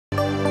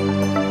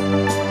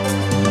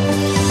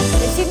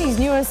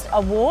Florist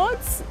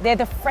Awards. They're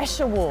the Fresh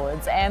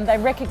Awards, and they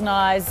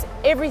recognise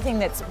everything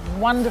that's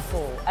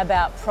wonderful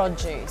about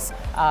produce,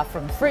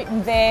 from fruit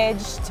and veg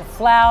to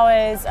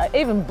flowers,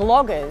 even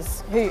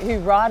bloggers who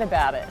write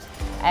about it.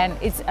 And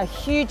it's a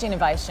huge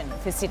innovation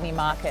for Sydney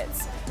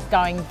markets,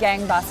 going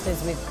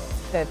gangbusters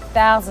with the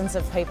thousands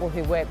of people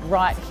who work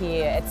right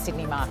here at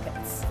Sydney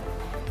markets.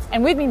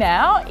 And with me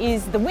now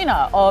is the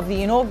winner of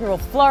the inaugural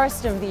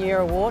Florist of the Year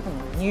Award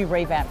and new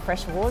revamped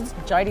Fresh Awards,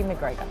 Jodie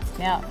McGregor.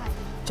 Now,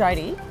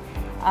 Jodie,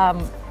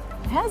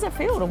 how does it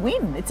feel to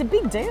win? It's a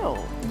big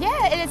deal.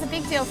 Yeah, it is a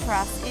big deal for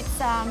us. It's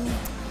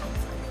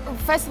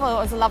first of all,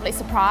 it was a lovely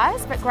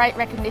surprise, but great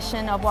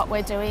recognition of what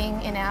we're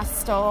doing in our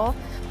store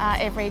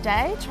every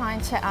day,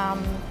 trying to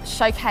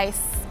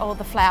showcase all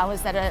the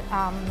flowers that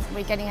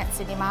we're getting at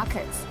Sydney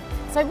markets.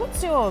 So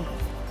what's your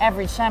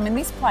average day? I mean,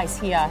 this place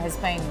here has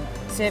been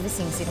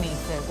servicing Sydney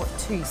for, what,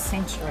 2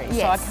 centuries?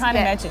 Yes, so I can't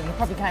imagine, you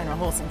probably came on a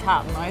horse and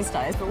cart in those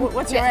days, but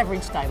what's your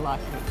average day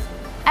like here?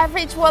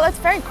 Average, well, it's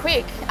very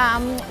quick.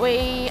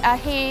 We are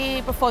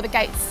here before the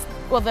gates,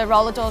 well, the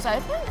roller doors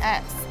open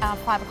at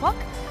 5 o'clock.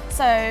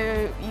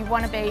 So you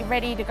want to be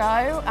ready to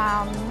go.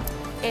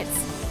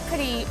 It's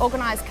pretty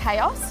organised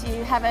chaos.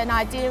 You have an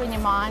idea in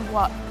your mind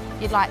what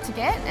you'd like to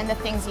get and the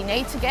things you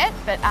need to get,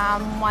 but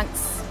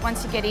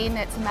once you get in,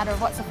 it's a matter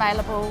of what's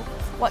available,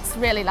 what's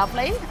really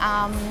lovely,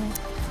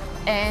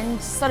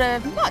 and sort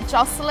of not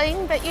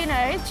jostling, but you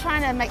know,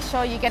 trying to make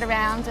sure you get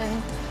around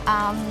and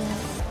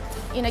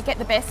you know, get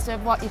the best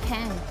of what you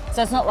can.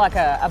 So it's not like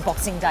a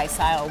Boxing Day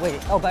sale where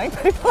you're elbowing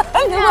people and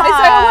they say,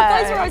 I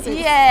want those roses.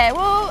 Yeah,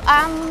 well,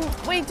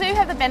 we do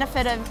have the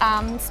benefit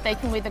of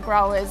speaking with the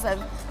growers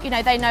of, you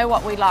know, they know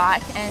what we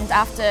like, and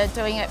after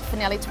doing it for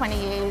nearly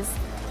 20 years,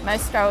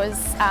 most growers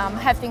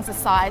have things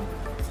aside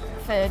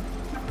for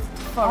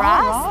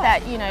us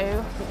that, you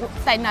know,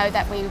 they know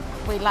that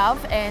we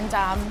love, and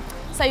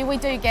so we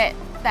do get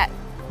that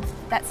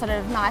sort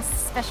of nice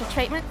special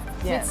treatment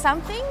with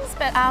some things,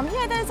 but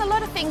yeah, there's a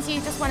lot of things you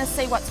just want to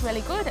see what's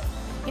really good.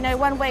 You know,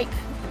 one week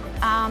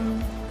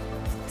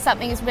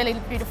something is really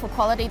beautiful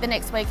quality, the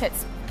next week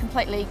it's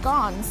completely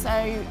gone. So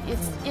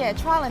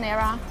it's trial and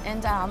error,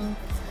 and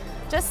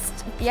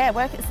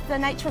work. It's the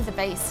nature of the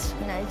beast.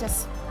 You know,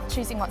 just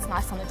choosing what's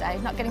nice on the day,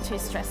 not getting too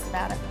stressed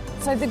about it.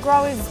 So the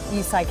growers,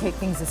 you say, keep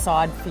things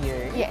aside for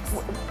you. Yes.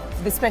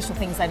 The special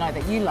things they know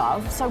that you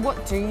love. So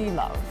what do you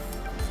love?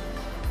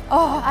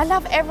 Oh, I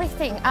love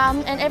everything,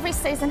 and every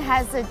season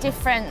has a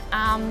different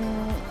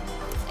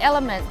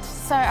element.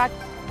 So I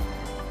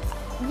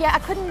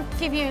couldn't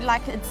give you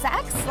like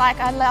exacts. Like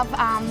I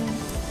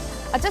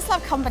just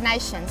love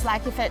combinations.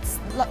 Like if it's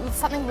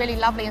something really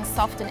lovely and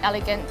soft and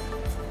elegant,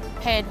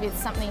 paired with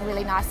something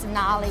really nice and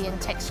gnarly and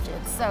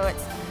textured. So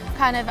it's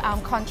kind of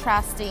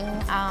contrasting.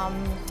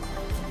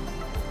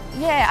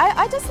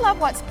 I just love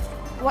what's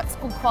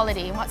good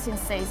quality and what's in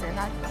season.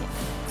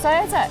 So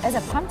as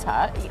a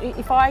punter,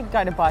 if I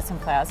go to buy some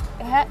flowers,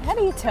 how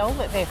do you tell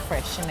that they're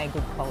fresh and they're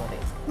good quality?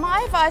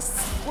 My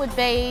advice would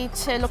be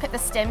to look at the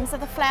stems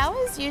of the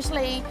flowers.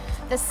 Usually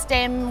the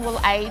stem will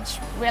age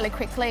really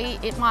quickly.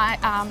 It might,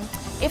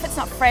 if it's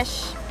not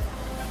fresh,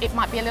 it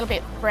might be a little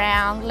bit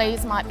brown,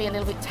 leaves might be a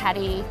little bit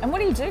tatty. And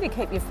what do you do to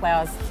keep your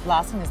flowers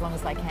lasting as long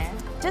as they can?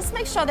 Just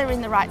make sure they're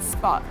in the right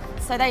spot.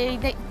 So they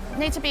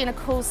need to be in a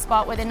cool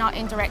spot where they're not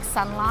in direct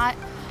sunlight.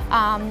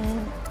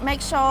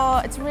 Make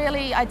sure it's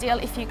really ideal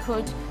if you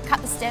could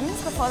cut the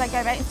stems before they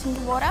go right into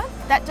the water.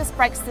 That just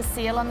breaks the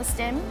seal on the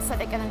stem, so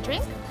they're going to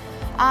drink.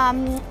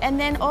 And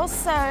then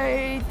also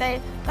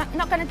they're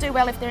not going to do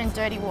well if they're in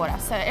dirty water.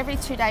 So every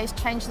 2 days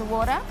change the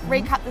water,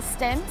 recut the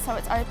stem so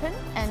it's open,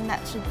 and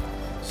that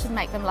should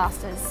make them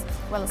last as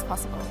well as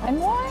possible. And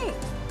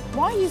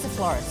why use a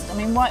florist? I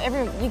mean,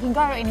 you can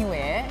go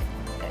anywhere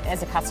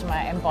as a customer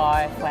and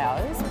buy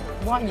flowers.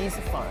 Why use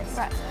a florist?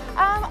 Right.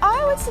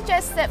 I would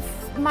suggest that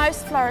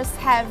most florists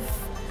have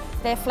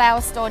their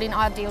flowers stored in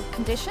ideal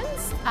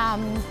conditions.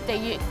 They're,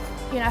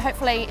 you know,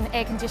 hopefully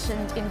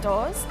air-conditioned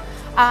indoors.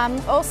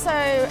 Also,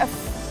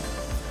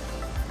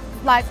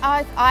 like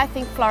I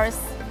think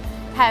florists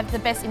have the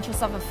best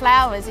interests of the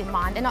flowers in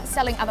mind. They're not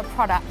selling other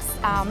products.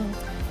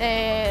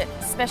 They're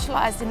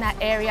specialised in that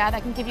area.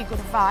 They can give you good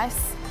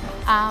advice.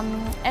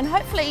 And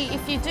hopefully,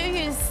 if you do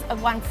use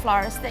one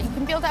florist, that you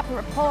can build up a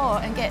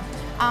rapport and get,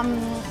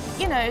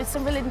 you know,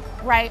 some really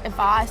great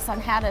advice on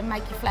how to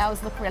make your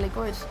flowers look really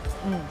good.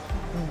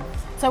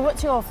 So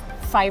what's your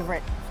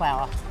favourite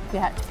flower, if you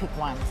had to pick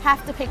one?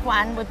 Have to pick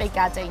one would be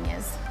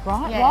gardenias.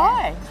 Right, yeah.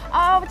 Why?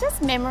 Oh,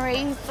 just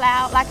memory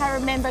flower. Like I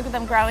remember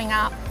them growing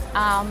up,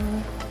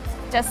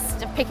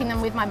 just picking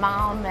them with my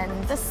mum,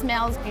 and the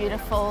smell's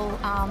beautiful.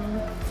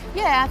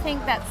 Yeah, I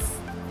think that's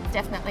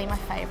definitely my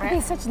favourite.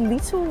 They're such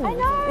little. I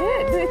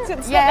know.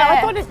 Yeah,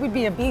 I thought it would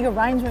be a big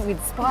arrangement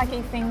with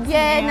spiky things.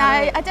 Yeah,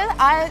 no,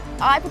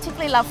 I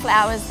particularly love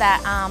flowers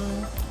that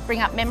bring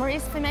up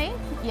memories for me.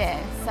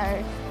 Yeah,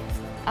 so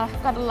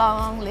I've got a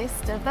long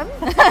list of them.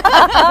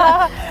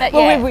 But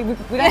Well, yeah. we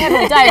don't have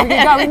all day. We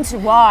can go into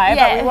why,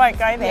 but we won't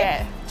go there.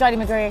 Yeah. Jodie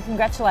McGregor,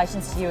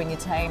 congratulations to you and your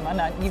team. I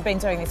know you've been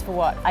doing this for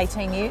what,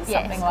 18 years,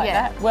 Yes, something like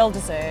yeah. that. Well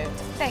deserved.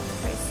 Thanks,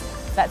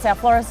 Chris. That's our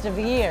Florist of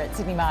the Year at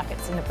Sydney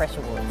Markets in the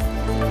Pressure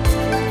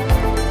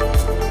Woods.